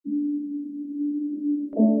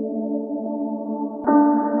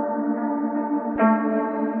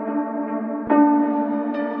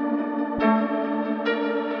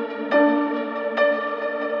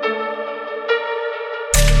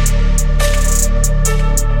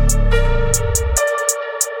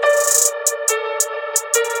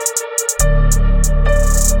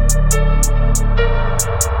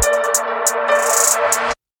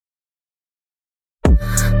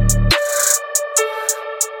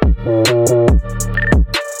Hey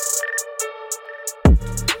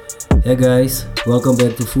guys, welcome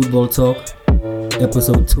back to Football Talk,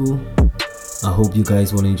 episode 2. I hope you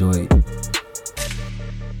guys will enjoy it.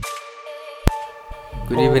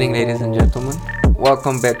 Good evening, ladies and gentlemen.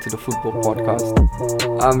 Welcome back to the Football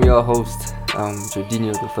Podcast. I'm your host,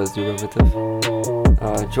 Jordinho, the first derivative.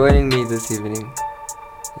 Joining me this evening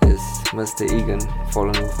is Mr. Egan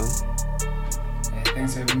Vollenhoven.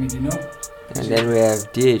 Thanks for having me, Dino. And then we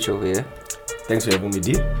have DH over here. Thanks for having me,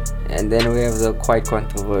 D. And then we have the quite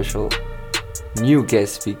controversial new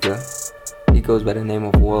guest speaker. He goes by the name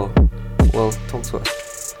of Will. Will, talk to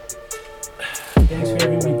us. Thanks for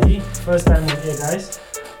having me, D. First time here, guys.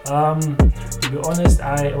 To be honest,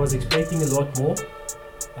 I was expecting a lot more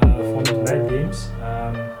from the Red Games.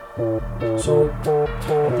 So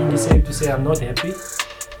I think it's safe to say I'm not happy.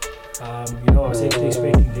 I was actually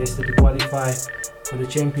expecting Leicester to qualify for the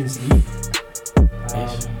Champions League.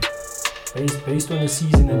 Based on the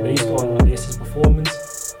season and based on Leicester's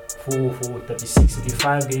performance for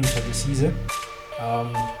 35 games of the season,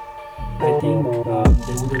 I think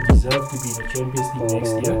they would have deserved to be in the Champions League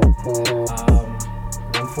next year.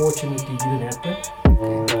 Unfortunately, it didn't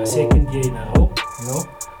happen. Second year in a row,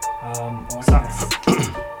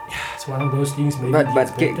 it's one of those things. Maybe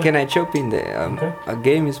But can I chop in there?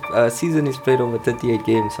 Okay. A season is played over 38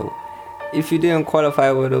 games. So if you didn't qualify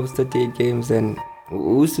over those 38 games, then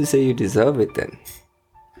who's to say you deserve it then?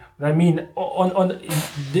 I mean,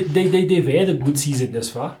 they've had a good season thus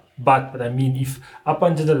far. But I mean, if up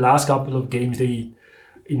until the last couple of games, in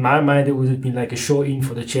my mind, it would have been like a show in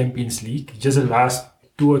for the Champions League. Just the last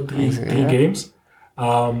 2 or 3 games.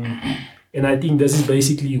 And I think this is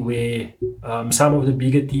basically where some of the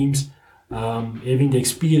bigger teams, having the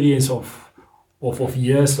experience of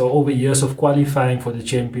years or over years of qualifying for the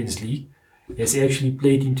Champions League, has actually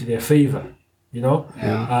played into their favor.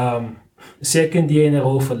 Second year in a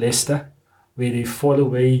row for Leicester, where they fall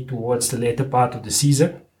away towards the later part of the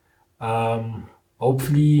season.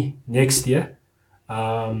 Hopefully next year,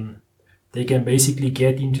 they can basically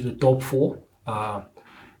get into the top 4.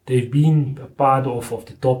 They've been a part of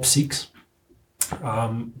the top 6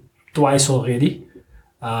 twice already.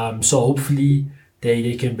 So hopefully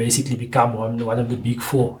they can basically become one of the big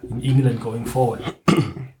 4 in England going forward.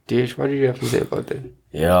 Dish, what did you have to say about that?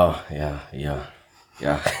 Yeah.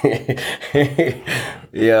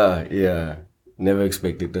 Never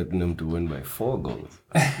expected Tottenham to win by 4 goals.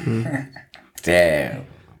 Damn.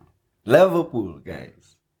 Liverpool,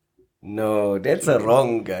 guys. No, that's a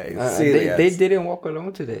wrong, guys. Serious. They didn't walk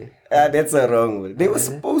alone today. That's a wrong one. They were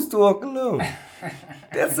supposed to walk alone.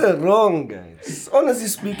 That's a wrong, guys. Honestly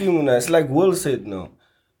speaking, it's like Will said now.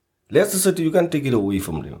 Leicester City, you can't take it away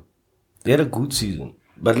from them. They had a good season.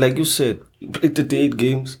 But like you said, you played 38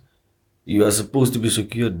 games. You are supposed to be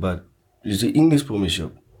secured, but it's the English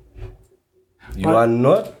Premiership. You are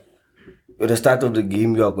not, at the start of the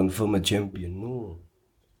game, you are confirmed a champion. No.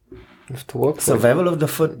 You have to work for Survival of the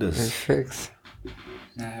fittest. Facts.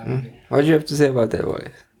 What do you have to say about that,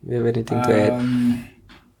 boy? Do you have anything to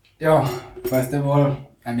add? First of all,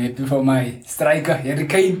 I'm happy for my striker, Harry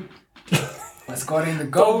Kane, for scoring the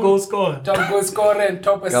goal. Top goal scorer and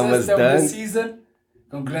top assist of the season.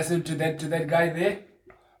 Congratulations to that guy there.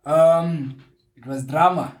 It was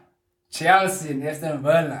drama. Chelsea and Aston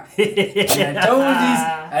Villa. And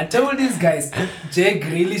I told these guys, Jack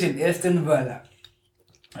Grealish and Aston Villa.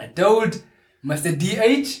 I told Mr.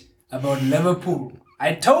 DH about Liverpool.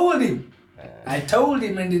 I told him,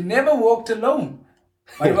 and he never walked alone.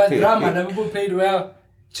 But it was drama. Liverpool played well.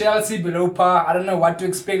 Chelsea below par. I don't know what to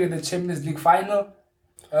expect in the Champions League final.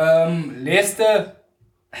 Leicester,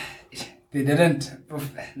 they didn't.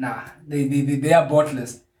 Nah, they are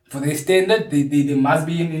bottless. For their standard, they must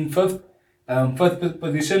be in fifth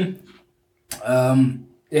position.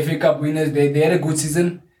 FA Cup winners, they had a good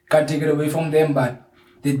season. Can't take it away from them, but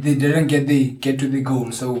they didn't get to the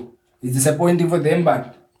goal. So it's disappointing for them,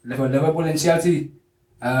 but for Liverpool and Chelsea,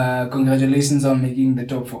 congratulations on making the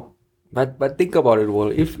top 4. But think about it,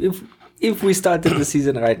 Will. If we started the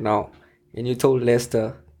season right now and you told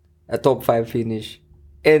Leicester a top 5 finish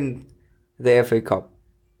in the FA Cup,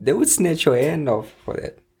 they would snatch your hand off for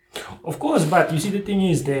that. Of course, but you see, the thing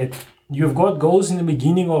is that you've got goals in the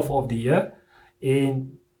beginning of the year,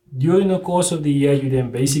 and during the course of the year, you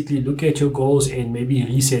then basically look at your goals and maybe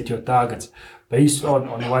reset your targets based on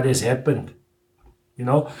what has happened.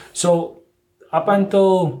 So up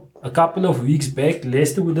until a couple of weeks back,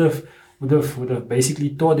 Leicester would have basically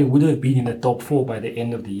thought they would have been in the top 4 by the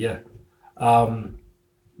end of the year,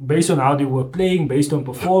 based on how they were playing, based on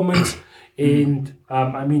performance. And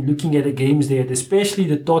looking at the games there, especially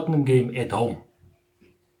the Tottenham game at home,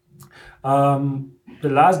 The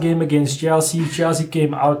last game against Chelsea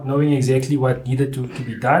came out knowing exactly what needed to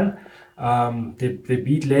be done. They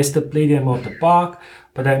beat Leicester, played them out the park.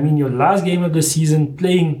 But I mean, your last game of the season,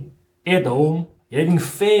 playing at home, having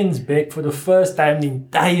fans back for the first time the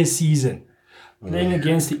entire season, playing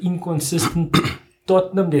against the inconsistent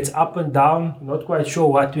Tottenham that's up and down, not quite sure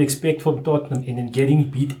what to expect from Tottenham, and then getting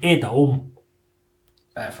beat at home.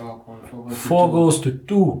 4 goals to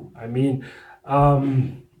 2. I mean,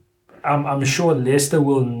 I'm sure Leicester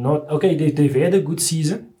will not. Okay, they've had a good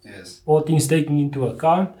season. Yes. All things taken into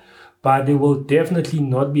account, but they will definitely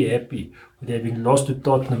not be happy with having lost to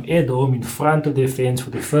Tottenham at home in front of their fans for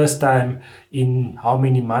the first time in how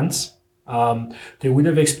many months. They would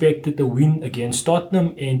have expected a win against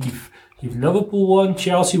Tottenham, and if Liverpool won,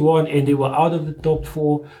 Chelsea won, and they were out of the top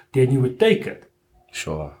 4, then you would take it.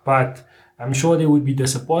 Sure. But I'm sure they would be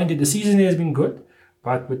disappointed. The season has been good,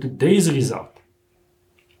 but with today's result,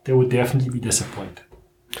 they would definitely be disappointed.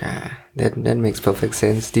 That makes perfect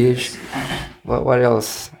sense. Dish, what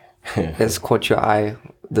else has caught your eye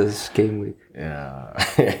this game week? Yeah.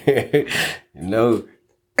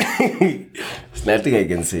 There's nothing I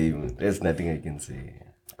can say, man. There's nothing I can say.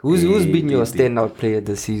 Who's been your standout player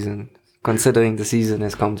this season, considering the season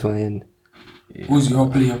has come to an end? Who's your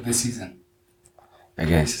player of the season?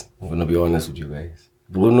 Guys, I'm gonna be honest with you guys.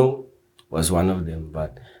 Bruno was one of them,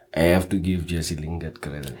 but I have to give Jesse Lingard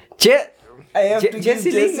credit. I have to give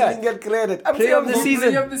Jesse Lingard credit. I'm Player of the saying season.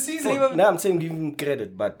 Player of the season. No, I'm saying give him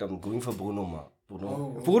credit, but I'm going for Bruno, man.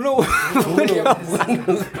 Bruno. Bruno.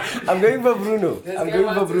 I'm going for Bruno. This I'm guy going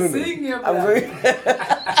for wants to Bruno. sing here, I'm brother. going.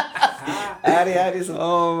 Ari,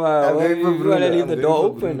 Oh man, I'm going for you Bruno. gotta leave I'm the going door for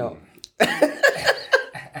open Bruno. now.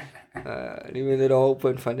 Leaving the door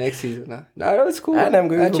open for next season. Nah, that's cool. And I'm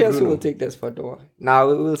going for Chelsea Bruno. will take that spot door. Now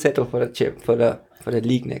we'll settle for the chip for the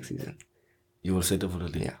league next season. You will settle for the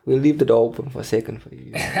league. Yeah, we'll leave the door open for a second for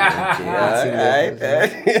you. Alright.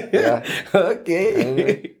 Yeah.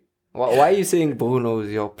 Okay. Why are you saying Bruno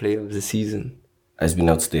is your player of the season? Has been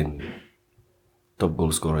outstanding. Top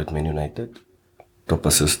goal scorer at Man United. Top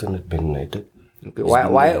assistant at Man United. Okay,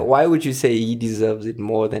 why would you say he deserves it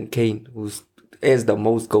more than Kane, who has the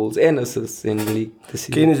most goals and assists in the league this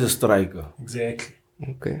season? Kane is a striker. Exactly.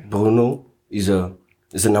 Okay. Bruno is a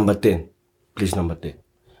number 10. Plays number 10.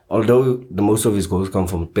 Although the most of his goals come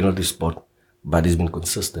from penalty spot, but he's been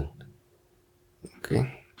consistent.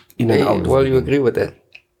 Okay. In and out of well, the you game. agree with that?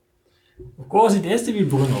 Of course, it has to be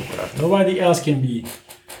Bruno, but nobody else can be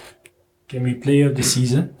player of the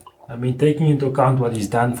season. I mean, taking into account what he's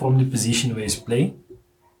done from the position where he's playing.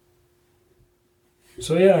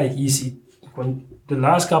 So yeah, the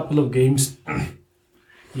last couple of games,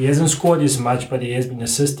 he hasn't scored as much, but he has been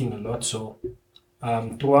assisting a lot. So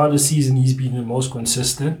throughout the season, he's been the most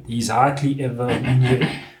consistent. He's hardly ever injured.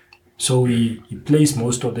 So he plays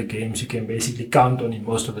most of the games. You can basically count on him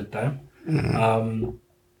most of the time.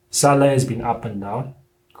 Salah has been up and down.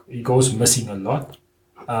 He goes missing a lot.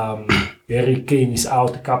 Harry Kane is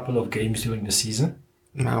out a couple of games during the season.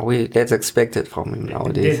 No, that's expected from him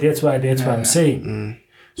nowadays. That's what I'm saying.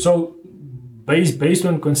 So based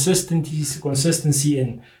on consistency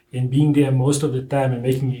and being there most of the time and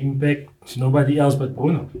making an impact, it's nobody else but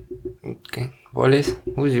Bruno. Okay. Wallace,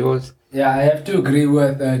 who's yours? Yeah, I have to agree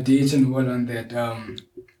with DH and Will on that.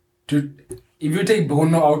 If you take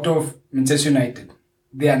Bruno out of Manchester United,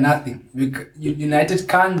 they are nothing. United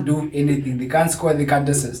can't do anything. They can't score, they can't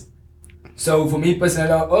assist. So for me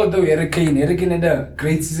personally, although Harry Kane had a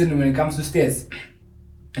great season when it comes to stats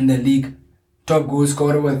in the league. Top goal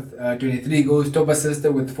scorer with 23 goals, top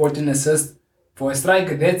assister with 14 assists. For a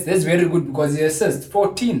striker, that's very good because he assists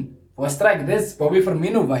 14. For a striker, that's Bobby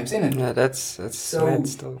Firmino vibes, isn't it? Yeah, that's So, mad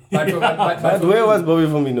stuff. but But for where me- was Bobby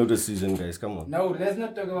Firmino this season, guys? Come on. No, let's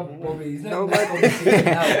not talk about Bobby. He's not No, in that conversation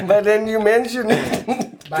now. But then you mentioned it.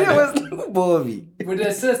 But- There was no Bobby. With the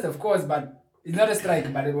assist, of course, but he's not a striker.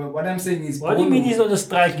 But what I'm saying is, What do you mean he's not a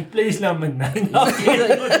strike? He plays number 9.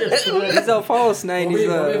 He's a false nine. Bobby He's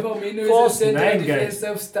Firmino false is a central nine, guys.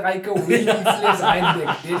 defensive striker, wing /Heinbeck.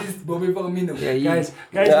 That is Bobby Firmino. yeah, Guys,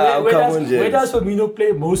 Yeah, where come on, where James. does Firmino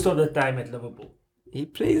play most of the time at Liverpool? he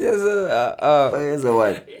plays as a Where's the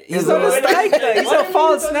what? he's not a striker. He's What a do you mean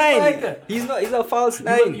false he's not a nine. striker? He's a false You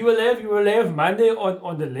nine. will have Mane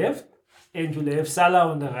on the left, and you'll have Salah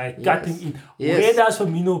on the right, cutting in. Yes. Where does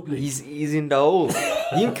Firmino play? He's in the hole.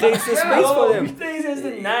 He creates the space for He them. plays as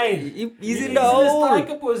the 9. He's in the hole.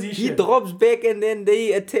 striker position. He drops back and then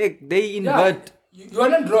they attack. They invert. You are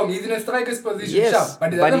not wrong. He's in a striker's position, Yes, sharp,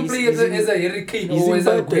 but he but doesn't he's- play he's as a Harry Kane he's or as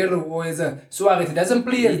a inverted. Aguero or as a Suarez. He doesn't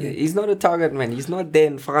play as that. He's not a target man. He's not there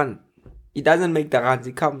in front. He doesn't make the runs.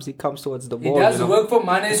 He comes towards the It ball. does you know? work for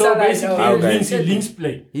Mane. So Salah, basically, no. he links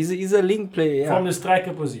play He's a link player. Yeah. from the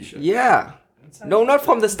striker position. Yeah. No, not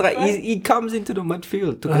from the strike. He comes into the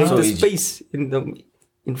midfield to create So the he- space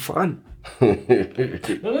in front.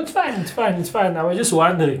 No, it's fine. I was just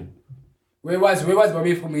wondering. Where was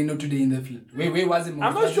Bobby Firmino today in the field? Where was he?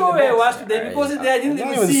 I'm not sure where he was today because I didn't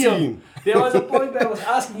even see him. There was a point where I was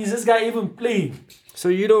asking, is this guy even playing? So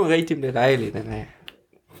you don't rate him that highly, then,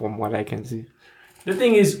 from what I can see. The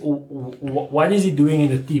thing is, what is he doing in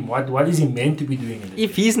the team? What is he meant to be doing in the team?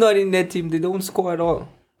 If he's not in that team, they don't score at all.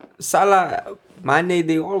 Salah, Mane,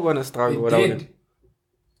 they all gonna struggle without him.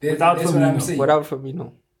 Without That's what I'm Firmino. saying. Without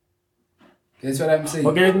Firmino. That's what I'm saying.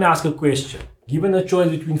 Okay, let me ask a question. Given a choice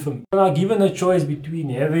between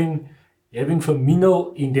having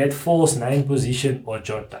Firmino in that false 9 position or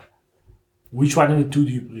Jota, which one of the two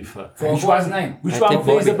do you prefer? For which false one, 9? Which I one take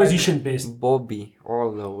plays the Bobby. position best? Bobby,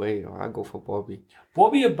 all the way. I go for Bobby.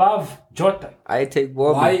 Bobby above Jota. I take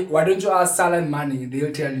Bobby. Why don't you ask Salah and Mane?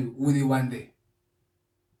 They'll tell you who they want there.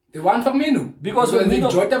 They want Firmino. Because if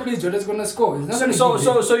Firmino- Jota plays, Jota's gonna score. It's not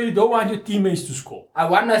gonna So you don't want your teammates to score. I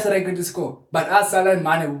want my striker to score. But ask Salah and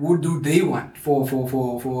Mane, what do they want for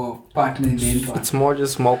partner in the end front?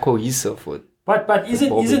 It's more cohesive. With But isn't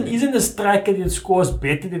Bobby. a striker that scores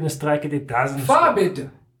better than a striker that doesn't Far score?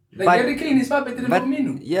 better. Like But- Harry Kane is far better than but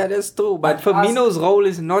Firmino. yeah, that's true. But But Firmino's role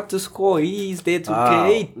is not to score. He's there to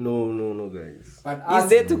create. No, guys. But He's ask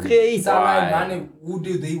there to create. Salah and Mane, who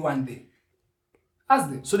do they want there? Ask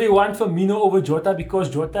them. So they want Firmino over Jota because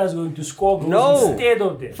Jota is going to score goals No. instead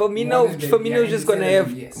of them. Firmino's just gonna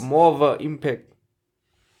have Yes. more of an impact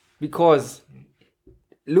because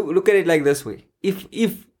look at it like this way: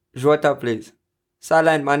 if Jota plays,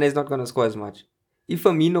 Salah and Mane is not gonna score as much. If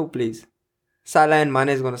Firmino plays, Salah and Mane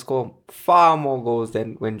is gonna score far more goals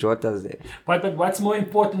than when Jota's there. But what's more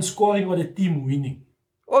important, scoring or the team winning?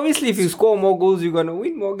 Obviously, if you score more goals, you're gonna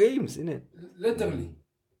win more games, innit? Literally.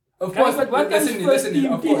 Of Guys, course, but what comes first,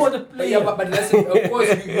 team of or course. the But yeah, player? but listen, of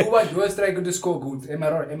course, you want your striker to score goals. Am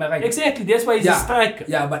I right? Exactly, that's why he's a striker.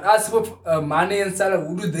 Yeah, but as for Mane and Salah,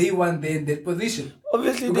 who do they want there in that position?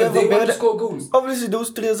 Obviously, they Because have they a want to better. score goals. Obviously,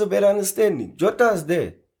 those three has a better understanding. Jota's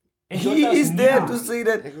there. And He Jota's is there new. to say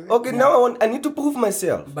that. Okay, now I need to prove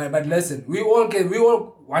myself. But listen, we all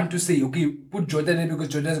want to say, okay, put Jota there because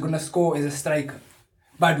Jota is gonna score as a striker.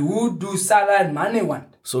 But who do Salah and Mane want?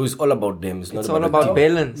 So it's all about them. It's not It's about all the about team.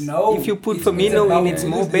 balance. No. If you put it's Firmino about in, it's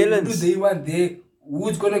more who do balance. they want there?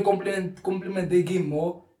 Who's gonna complement their game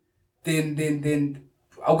more than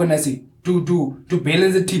how can I say to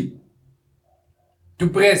balance the team, to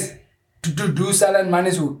press, to do Salah and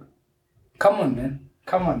Mane's work. Come on, man.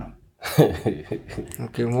 Come on now.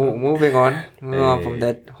 Okay, moving on from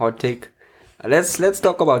that hot take. Let's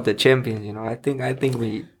talk about the champions. You know, I think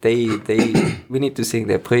we need to sing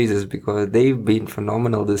their praises because they've been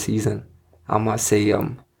phenomenal this season. I must say.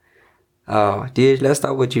 DH, let's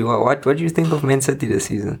start with you. What do you think of Man City this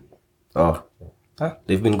season?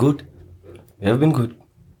 They've been good. They have been good.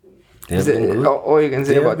 They have been good. All you can say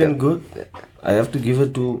They have about been them? good. I have to give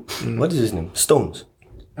it to what is his name? Stones.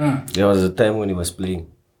 There was a time when he was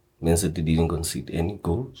playing. Man City didn't concede any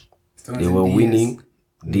goals. They were winning.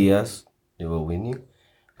 Diaz, they were winning.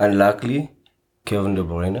 Unluckily, Kevin De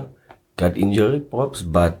Bruyne got injured, perhaps,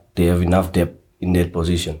 but they have enough depth in that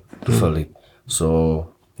position to fill it.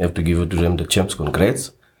 So I have to give it to them, the champs.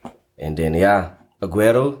 Congrats. And then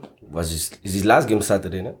Aguero was his last game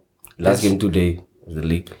Saturday, no? Last game today of the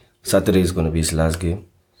league. Saturday is gonna be his last game.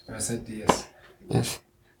 I said yes. Yes.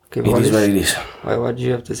 Okay, It is what it is. what do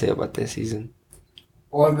you have to say about this season?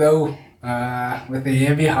 Although with a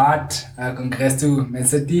heavy heart, congrats to Man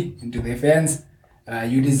City and to their fans.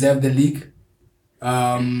 You deserve the league.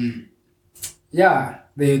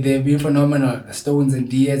 They've been phenomenal. The Stones and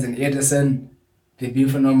Diaz and Ederson, they've been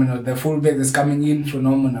phenomenal. The fullback is coming in,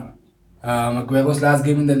 phenomenal. Aguero's last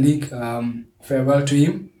game in the league, farewell to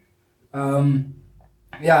him.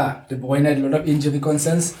 De Bruyne had a lot of injury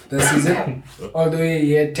concerns this season. Although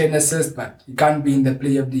he had 10 assists, but he can't be in the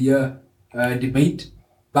Player of the Year debate.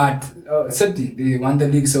 But City, they won the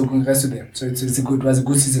league, so congrats to them. So it was a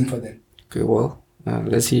good season for them. Okay, well,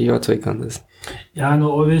 let's hear your take on this. Yeah,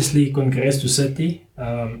 no, obviously, congrats to City.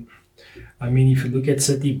 I mean, if you look at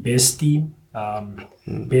City, best team,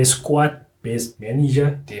 best squad, best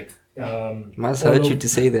manager. Must hurt you to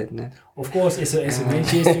say that, no? Of course, as a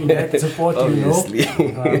Manchester United supporter, Obviously.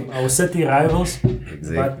 our City rivals.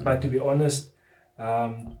 Exactly. But to be honest,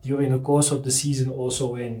 during the course of the season, also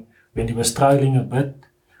when they were struggling a bit,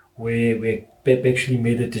 where Pep actually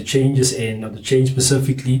made the changes, and the change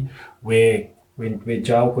specifically where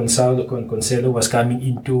João Cancelo was coming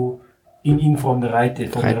into in from the right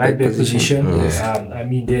back position. I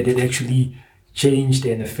mean, that actually changed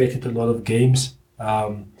and affected a lot of games.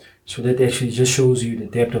 So that actually just shows you the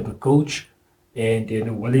depth of the coach and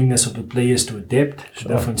the willingness of the players to adapt to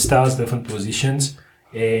different styles, different positions.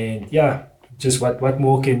 And yeah, just what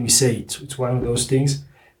more can we say? It's one of those things.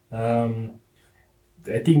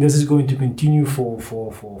 I think this is going to continue for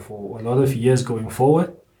a lot of years going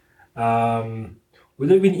forward. Would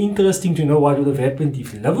have been interesting to know what would have happened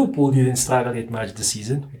if Liverpool didn't struggle that much this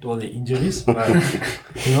season with all the injuries. But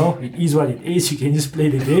it is what it is. You can just play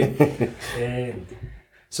the game. And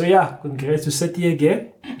so yeah, congrats to City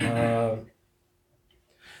again.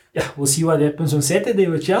 We'll see what happens on Saturday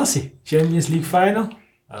with Chelsea. Champions League final.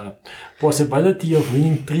 Possibility of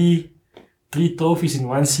winning three trophies in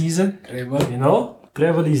one season.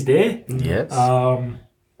 Treble is there. Yes.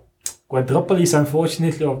 Quadruple is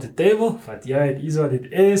unfortunately off the table, but yeah, it is what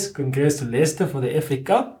it is. Congrats to Leicester for the FA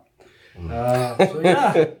Cup. So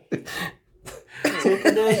yeah.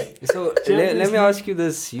 So let me ask you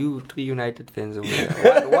this, you three United fans over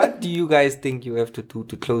there. What do you guys think you have to do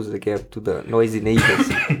to close the gap to the noisy neighbors?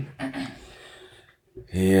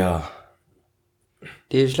 Yeah.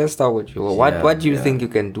 Tej, let's start with you. What do you think you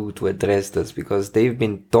can do to address this? Because they've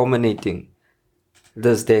been dominating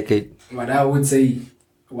this decade. What I would say,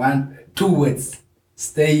 2 words: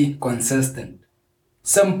 stay consistent.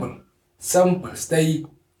 Simple, stay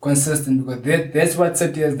consistent, because that's what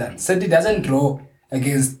City has done. City doesn't draw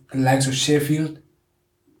against the likes of Sheffield,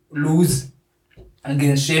 lose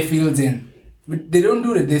against Sheffield, and they don't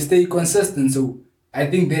do that. They stay consistent. So I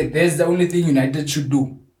think that's the only thing United should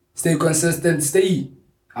do. Stay consistent, stay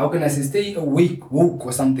woke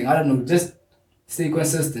or something. I don't know, just stay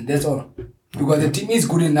consistent, that's all. Because the team is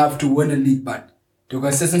good enough to win a league, but the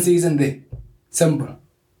consistency isn't there. Simple.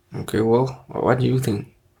 Okay, well, what do you think?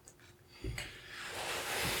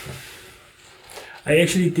 I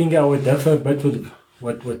actually think I would differ a bit with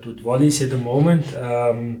what Wally said at the moment.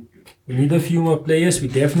 We need a few more players. We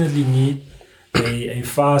definitely need a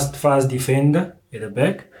fast defender at the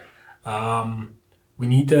back. We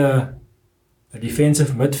need a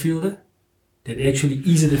defensive midfielder that actually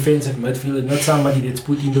is a defensive midfielder, not somebody that's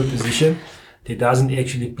put into a position that doesn't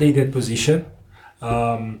actually play that position.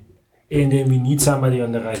 And then we need somebody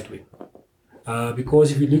on the right wing.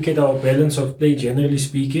 Because if you look at our balance of play, generally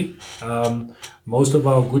speaking, most of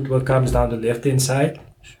our good work comes down the left-hand side.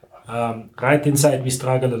 Right-hand side, we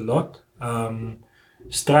struggle a lot.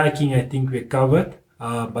 Striking, I think we're covered.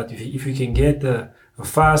 But if we can get a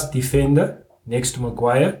fast defender next to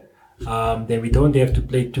Maguire, then we don't have to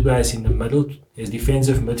play 2 guys in the middle as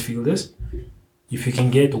defensive midfielders. If you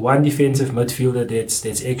can get one defensive midfielder that's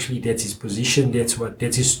his position,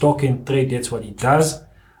 that's his stock and trade, that's what he does.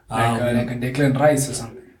 Like a Declan Rice or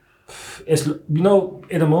something.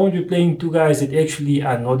 At the moment we're playing 2 guys that actually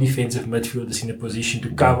are not defensive midfielders in a position to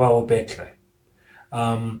cover our backline.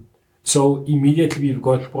 So immediately we've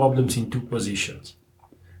got problems in 2 positions.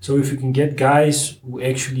 So if we can get guys who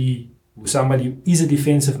somebody who is a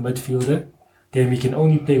defensive midfielder, then we can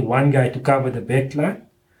only play 1 guy to cover the backline.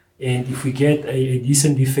 And if we get a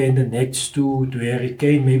decent defender next to Harry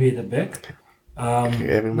Kane, maybe at the back.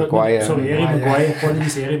 Harry Maguire. Harry Maguire.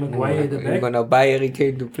 Apologies, Harry Maguire at the back. You're going to buy Harry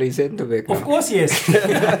Kane to play centre back? Of course, yes.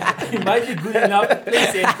 He might be good enough to play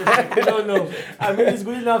centre back. I don't know. I mean, he's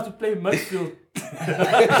good enough to play midfield.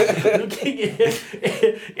 Looking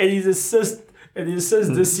at his assist. And he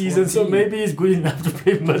assists this season, so maybe he's good enough to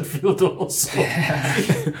play midfield also.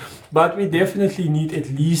 But we definitely need at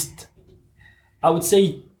least, I would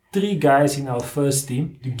say, 3 guys in our first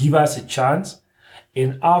team to give us a chance.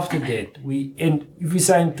 And after that, if we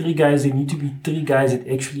sign 3 guys, there need to be 3 guys that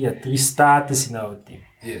actually are 3 starters in our team.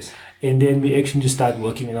 Yes. And then we actually just start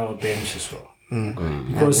working on our bench as well.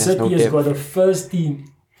 Because City has got a first team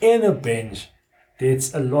and a bench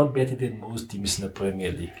that's a lot better than most teams in the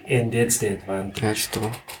Premier League, and that's the advantage. That's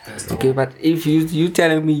true. Okay, but if you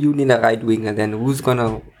telling me you need a right winger, then who's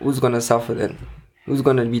gonna suffer then? Who's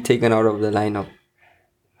gonna be taken out of the lineup?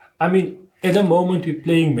 I mean, at the moment we're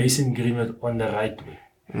playing Mason Greenwood on the right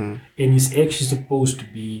wing, and he's actually supposed to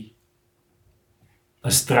be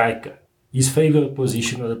a striker. His favorite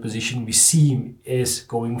position, or the position we see him as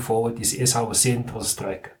going forward, is as our central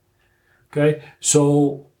striker. Okay,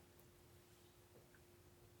 so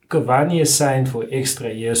Cavani is signed for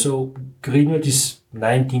extra year, so Greenwood is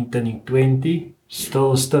 19, turning 20,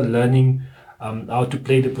 still learning how to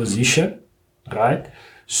play the position, right?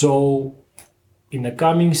 So in the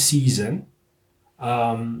coming season,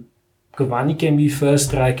 Cavani can be first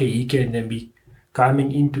striker. He can then be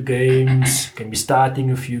coming into games, can be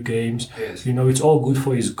starting a few games. Yes. It's all good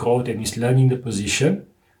for his growth and he's learning the position.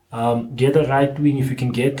 Get a right wing. If you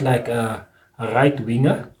can get like a right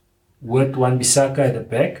winger with Wan-Bissaka at the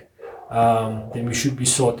back, then we should be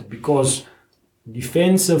sorted, because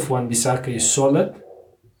defensive Wan-Bissaka is solid.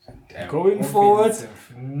 Going forward,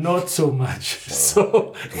 not so much.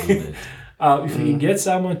 So if you can get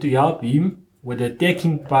someone to help him with the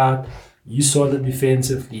attacking part, he's solid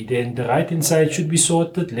defensively, then the right hand side should be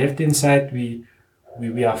sorted. Left hand side, we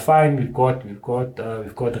are fine. We've got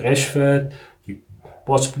Rashford,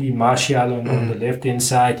 possibly Martial on the left hand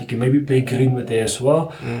side. You can maybe play Greenwood there as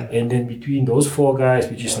well. And then between those four guys,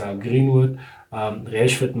 which is now Greenwood,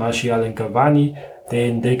 Rashford, Martial, and Cavani,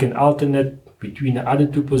 then they can alternate between the other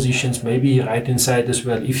two positions, maybe right hand side as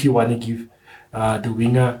well, if you want to give the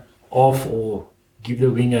winger off or give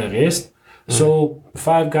the winger a rest. So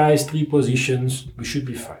 5 guys, 3 positions, we should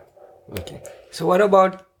be fine. Okay. So what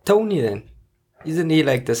about Tony then? Isn't he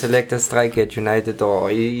like the selected striker at United,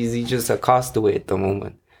 or is he just a castaway at the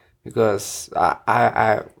moment? Because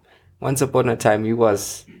I once upon a time he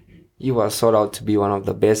was sought out to be one of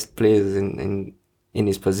the best players in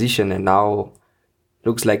his position, and now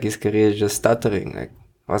looks like his career is just stuttering. Like,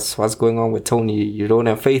 what's going on with Tony? You don't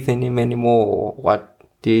have faith in him anymore, or what?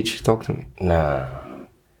 DH, talk to me. Nah,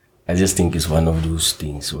 I just think it's one of those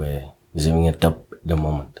things where he's having a tough at the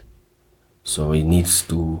moment. So he needs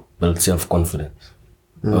to build self-confidence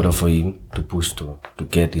in order for him to push to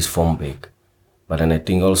get his form back. But then I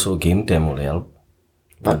think also game time will help.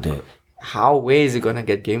 But where is he gonna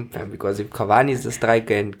get game time? Because if Cavani is the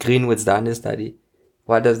striker and Greenwood's the understudy,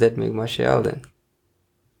 what does that make Martial then?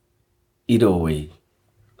 Either way,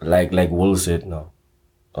 like Will said now,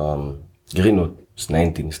 Greenwood is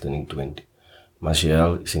 19, he's turning 20.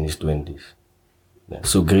 Martial is in his 20s. Yeah,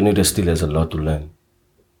 so Greenwood still has a lot to learn.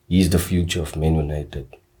 He's the future of Man United,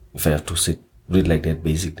 if I have to read like that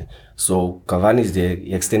basically. So Cavani is there,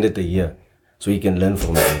 he extended a year, so he can learn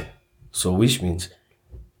from him. So which means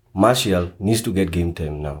Martial needs to get game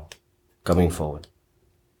time now, coming forward.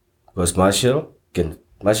 Because Martial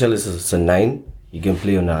is a 9, he can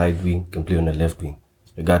play on the right wing, can play on the left wing,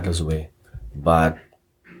 regardless of where. But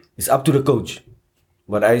it's up to the coach.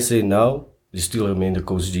 But I say now, he still remain the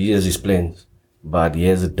coach. He has his plans, but he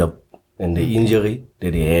has a dub. And the injury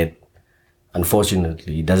that he had,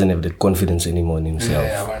 unfortunately, he doesn't have the confidence anymore in himself.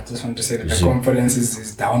 Yeah, I just want to say that the confidence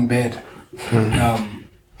is down bad.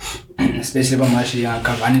 Especially by Martial.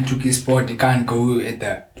 Cavani took his spot. He can't go at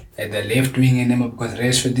the left wing anymore because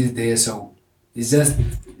Rashford is there. So it's just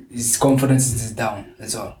his confidence is down.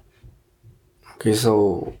 That's all. Okay,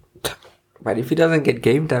 so but if he doesn't get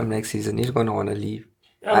game time next season, he's gonna want to leave.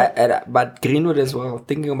 But Greenwood as well.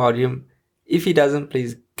 Thinking about him, if he doesn't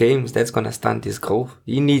play games, that's gonna stunt his growth.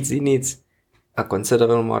 He needs a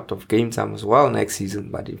considerable amount of game time as well next season.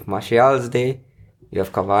 But if Martial is there, you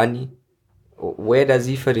have Cavani. Where does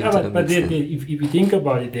he fit into the mix? But if you think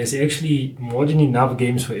about it, there's actually more than enough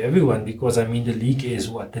games for everyone, because I mean the league is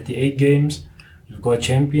 38 games. You've got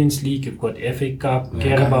Champions League, you've got FA Cup,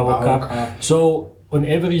 Carabao Cup. So on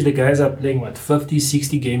average, the guys are playing 50,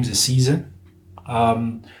 60 games a season.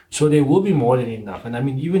 So there will be more than enough. And I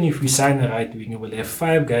mean, even if we sign a right winger, we'll have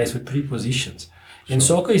 5 guys for 3 positions. And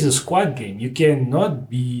soccer is a squad game. You cannot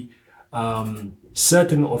be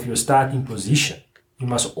certain of your starting position. You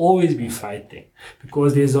must always be fighting,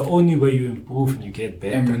 because there's the only way you improve and you get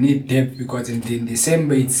better. And we need depth, because in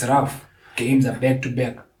December it's rough. Games are back to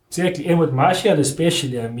back. Exactly. And with Martial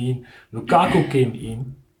especially, I mean, Lukaku came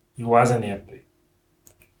in, he wasn't happy.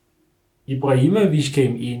 Ibrahimovic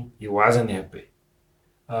came in, he wasn't happy.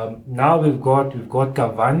 Now we've got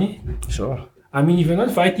Cavani. Sure. I mean, if you're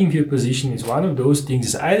not fighting for your position, it's one of those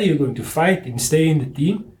things. It's either you're going to fight and stay in the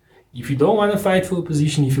team. If you don't want to fight for a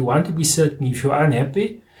position, if you want to be certain, if you're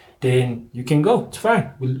unhappy, then you can go. It's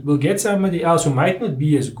fine. We'll get somebody else who might not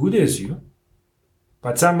be as good as you,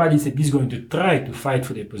 but somebody that is going to try to fight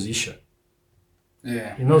for their position.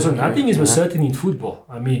 Yeah. You know, so nothing is for certain in football.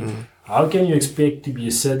 I mean, how can you expect to be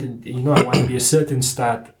a certain, I want to be a certain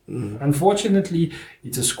starter? Unfortunately,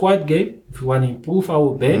 it's a squad game. If we want to improve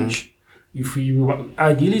our bench,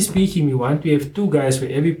 ideally speaking, we want to have 2 guys for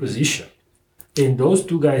every position. And those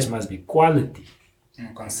 2 guys must be quality.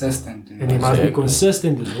 And consistent. And they must be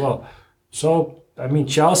consistent as well. So, I mean,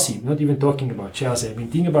 Chelsea, not even talking about Chelsea. I mean,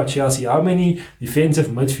 think about Chelsea. How many defensive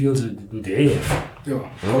midfielders do they have?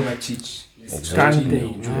 Kovacic.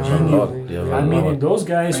 Kante. I mean, and those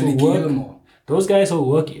guys will work. Those guys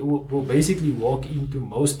will basically walk into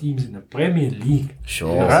most teams in the Premier League.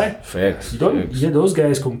 Sure. Right? Facts. You don't hear those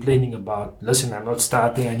guys complaining about, listen, I'm not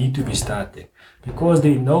starting, I need to be starting. Because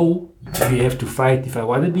they know we have to fight. If I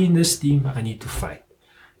want to be in this team, I need to fight.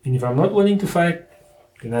 And if I'm not willing to fight,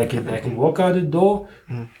 Then I can walk out the door.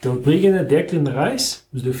 They'll bring in a Declan Rice,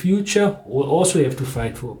 who's the future, will also have to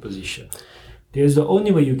fight for a position. There's the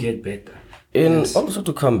only way you get better. And also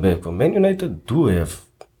to come back, Man United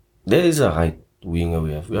there is a right winger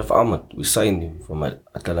we have. We have Ahmad. We signed him from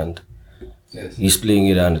Atalanta. Yes. He's playing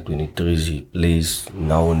it under 23s. He plays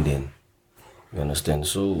now and then. You understand?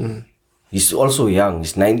 So he's also young.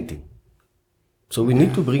 He's 19. So we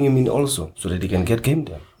need to bring him in also so that he can get game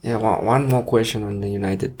time. Yeah, one more question on the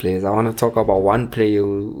United players. I want to talk about one player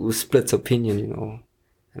who splits opinion, you know.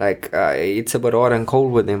 Like, it's about hot and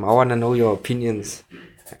cold with him. I want to know your opinions.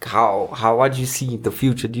 Like, what do you see in the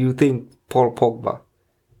future? Do you think Paul Pogba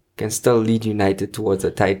can still lead United towards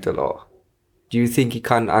a title, or do you think he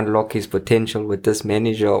can't unlock his potential with this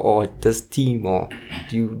manager or this team, or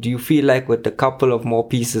do you feel like with a couple of more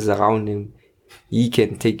pieces around him, he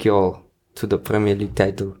can take you all to the Premier League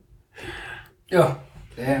title? Yeah.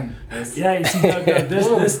 Damn. Yeah, you see,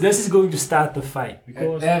 this is going to start the fight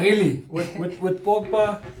because really? with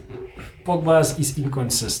Pogba is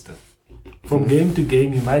inconsistent. From game to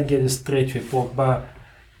game, you might get a stretch where Pogba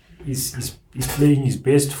is playing his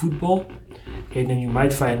best football, and then you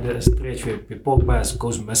might find a stretch where Pogba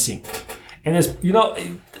goes missing. And as you know,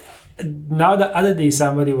 now the other day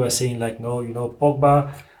somebody was saying like, no, you know,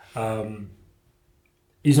 Pogba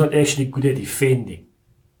is not actually good at defending.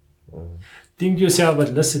 Think to yourself, but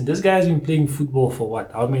listen, this guy's been playing football for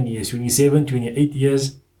what? How many years? 27, 28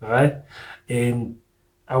 years, right? And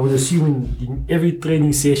I would assume in every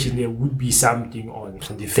training session there would be something on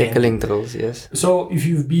defending. Tackling drills, yes. So if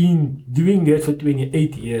you've been doing that for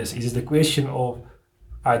 28 years, is it the question of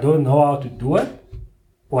I don't know how to do it,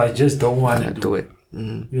 or I just don't want to do it?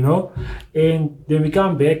 Mm-hmm. You know? And then we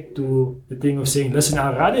come back to the thing of saying, listen,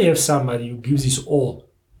 I'd rather have somebody who gives his all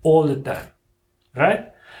the time, right?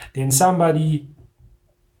 Than somebody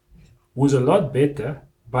who's a lot better,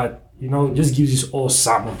 but, you know, just gives his all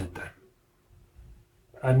some of the time.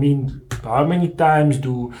 I mean, how many times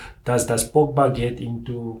does Pogba get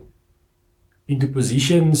into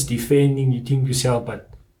positions defending? You think to yourself, but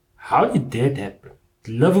how did that happen?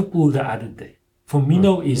 Liverpool the other day.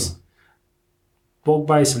 Firmino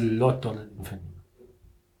Pogba is a lot taller than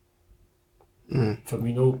Firmino.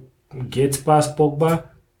 Firmino gets past Pogba,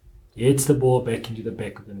 hits the ball back into the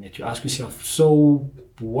back of the net. You ask yourself, so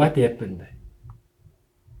what happened there?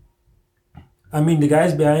 I mean, the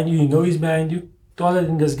guy's behind you, you know he's behind you, taller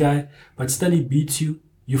than this guy, but still he beats you.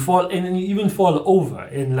 You fall, and then you even fall over,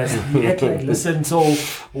 and like you act like, listen, so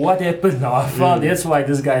what happened now? I fell, that's why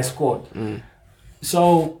this guy scored.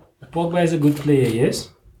 So Pogba is a good player, yes.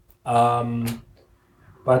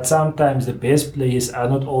 But sometimes the best players are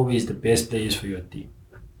not always the best players for your team.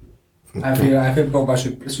 I feel Pogba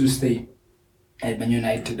should stay at Man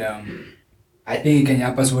United. I think he can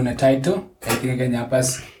help us win a title. I think he can help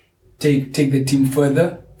us take the team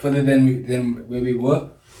further than where we were.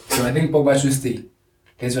 So I think Pogba should stay.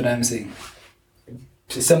 That's what I'm saying.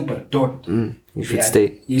 It's simple. Don't. You should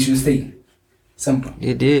stay. He should stay. Simple.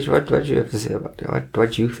 What do you have to say about that?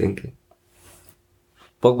 What you thinking?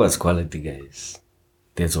 Pogba's quality, guys.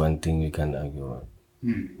 That's one thing we can't argue on.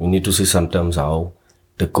 We need to see sometimes how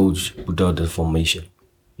the coach put out the formation.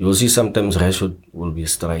 You will see sometimes Rashford will be a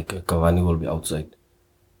striker, Cavani will be outside.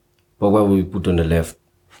 Pogba will be put on the left,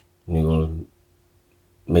 and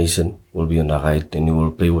Mason will be on the right, and he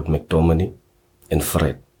will play with McTominay and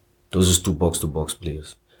Fred. Those are two box-to-box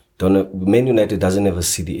players. Man United doesn't have a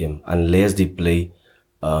CDM unless they play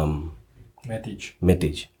Matic.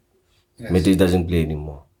 Yes. Yes. doesn't play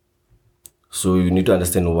anymore. So you need to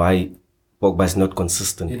understand why Pogba is not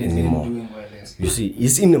consistent It is anymore. doing well, yes. You see,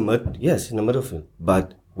 he's in the midfield.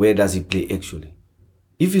 But where does he play actually?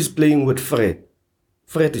 If he's playing with Fred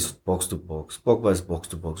is box to box. Pogba is box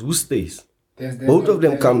to box. Who stays? Both of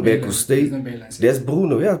them come back. Who stay? There's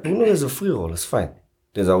Bruno. Yeah, Bruno has a free role. It's fine.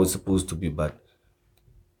 That's how it's supposed to be. But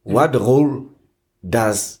what role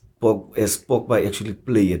does Pogba actually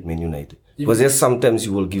play at Man United? Because there's sometimes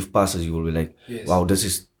you will give passes. You will be like, yes, wow, this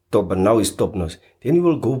is top. But now he's top notch. Then you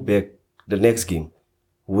will go back the next game.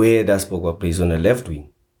 Where does Pogba plays on the left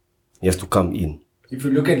wing? He has to come in. If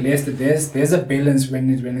you look at Leicester, there's a balance when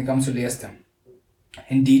it comes to Leicester.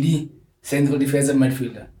 And Didi, central defensive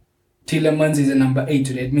midfielder. Tielemans is a number 8,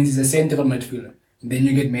 so that means he's a central midfielder. And then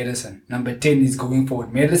you get Madison. Number 10 is going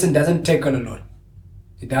forward. Madison doesn't tackle a lot.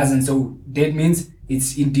 It doesn't. So that means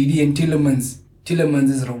it's in Didi and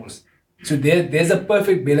Tielemans' roles. So there's a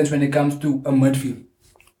perfect balance when it comes to a midfield.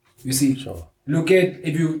 You see, Sure. Look at,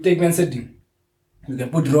 if you take Man City, you can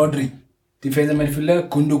put Rodri, defensive midfielder,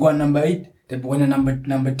 Gundogan number 8, De Bruyne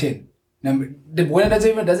number 10. De Bruyne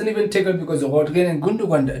doesn't even tackle because Rodri and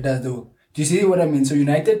Gundogan does the work. Do you see what I mean? So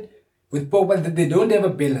United, with Pogba, they don't have a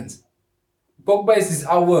balance. Pogba is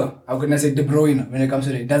our, how can I say, De Bruyne when it comes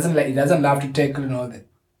to it. He doesn't love to tackle and all that.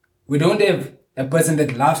 We don't have a person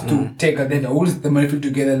that loves to tackle, that holds the midfield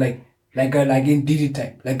together like in DD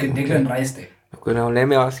type, like a Declan Rice type. Okay, now let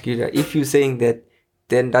me ask you that. If you're saying that,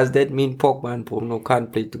 then does that mean Pogba and Bruno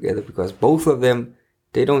can't play together? Because both of them,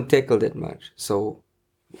 they don't tackle that much. So,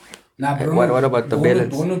 Nah, what about the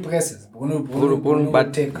balance? Bruno presses. Bruno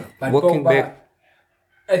but tackle. But walking Pogba, back.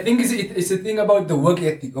 I think it's a thing about the work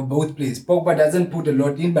ethic of both players. Pogba doesn't put a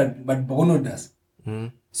lot in, but Bruno does.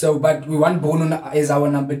 So, but we want Bruno as our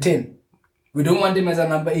number 10. We don't want him as our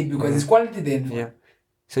number 8 because his quality then. Yeah.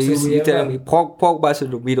 So you're telling me Pogba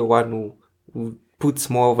should be the one who puts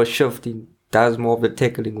more of a shift in, does more of the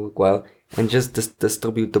tackling work well, and just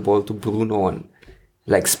distribute the ball to Bruno and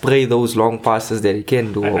like spray those long passes that he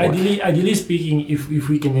can do. Ideally speaking, if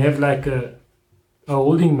we can have like a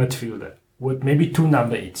holding midfielder with maybe 2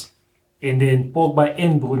 number 8s, and then Pogba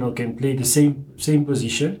and Bruno can play the same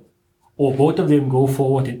position, or both of them go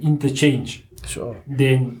forward and interchange. Sure.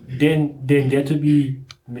 Then that would be,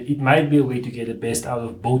 it might be a way to get the best out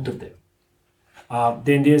of both of them.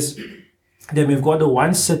 Then we've got the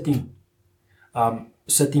one sitting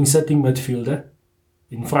midfielder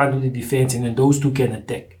in front of the defense, and then those two can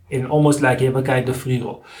attack and almost like have a kind of free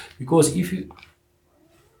roll. Because if you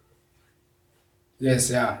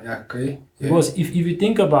okay. Because if you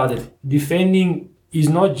think about it, defending is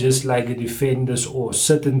not just like the defenders or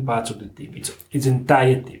certain parts of the team. It's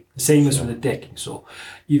entire team. Same as with attacking. So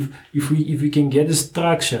if we can get the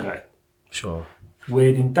structure right, Sure.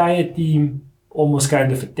 where the entire team almost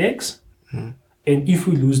kind of attacks, and if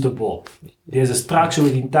we lose the ball, there's a structure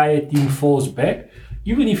where the entire team falls back.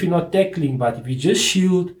 Even if you're not tackling, but if you just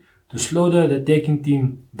shield to slow the attacking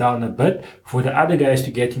team down a bit for the other guys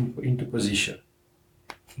to get into position,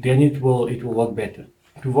 then it will work better.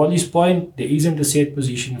 To Wally's point, there isn't a set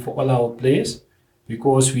position for all our players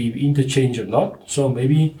because we interchange a lot. So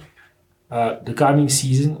maybe the coming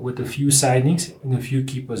season with a few signings in a few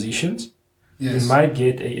key positions, we might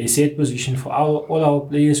get a set position for all our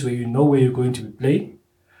players where you know where you're going to be playing.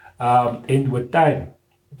 And with time,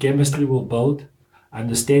 chemistry will build,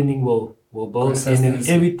 understanding will build, and then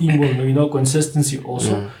every team will know, consistency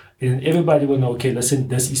also. And then everybody will know, okay, listen,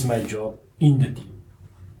 this is my job in the team.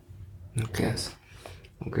 Okay.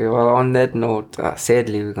 Okay, well, on that note,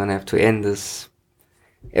 sadly, we're going to have to end this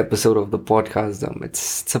episode of the podcast.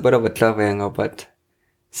 It's a bit of a cliffhanger, but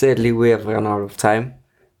sadly, we have run out of time.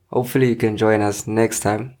 Hopefully, you can join us next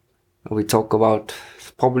time. We talk about,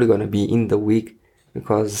 it's probably going to be in the week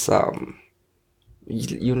because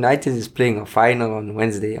United is playing a final on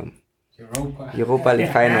Wednesday. Europa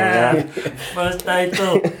League final, yeah. First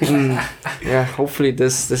title. Yeah, hopefully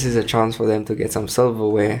this is a chance for them to get some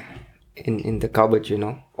silverware in the cupboard,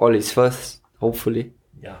 All is first, hopefully.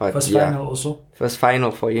 Yeah, but final also. First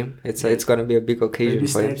final for him. It's gonna be a big occasion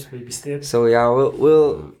for him. Baby steps. So yeah,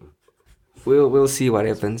 we'll see what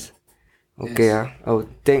happens. Okay, yes.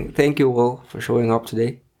 Thank you all for showing up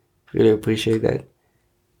today. Really appreciate that.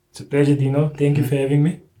 It's a pleasure, Dino. Thank you for having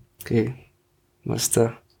me. Okay,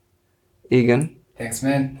 Mr. Egan. Thanks,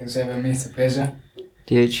 man. Thanks for having me. It's a pleasure.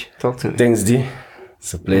 DH, talk to me. Thanks, D.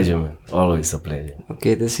 It's a pleasure, man. Always a pleasure.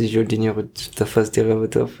 Okay, this is Jorginho with the First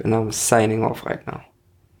Derivative, and I'm signing off right now.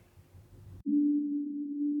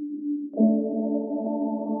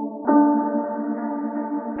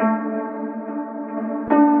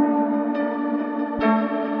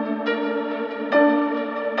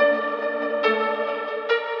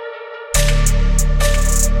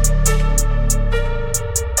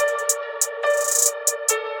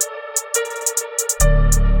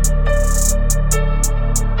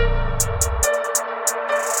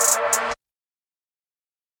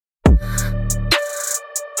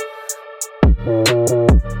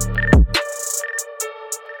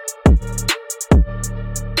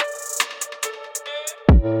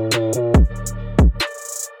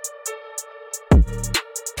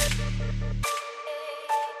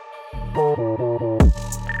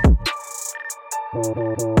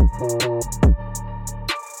 Thank you.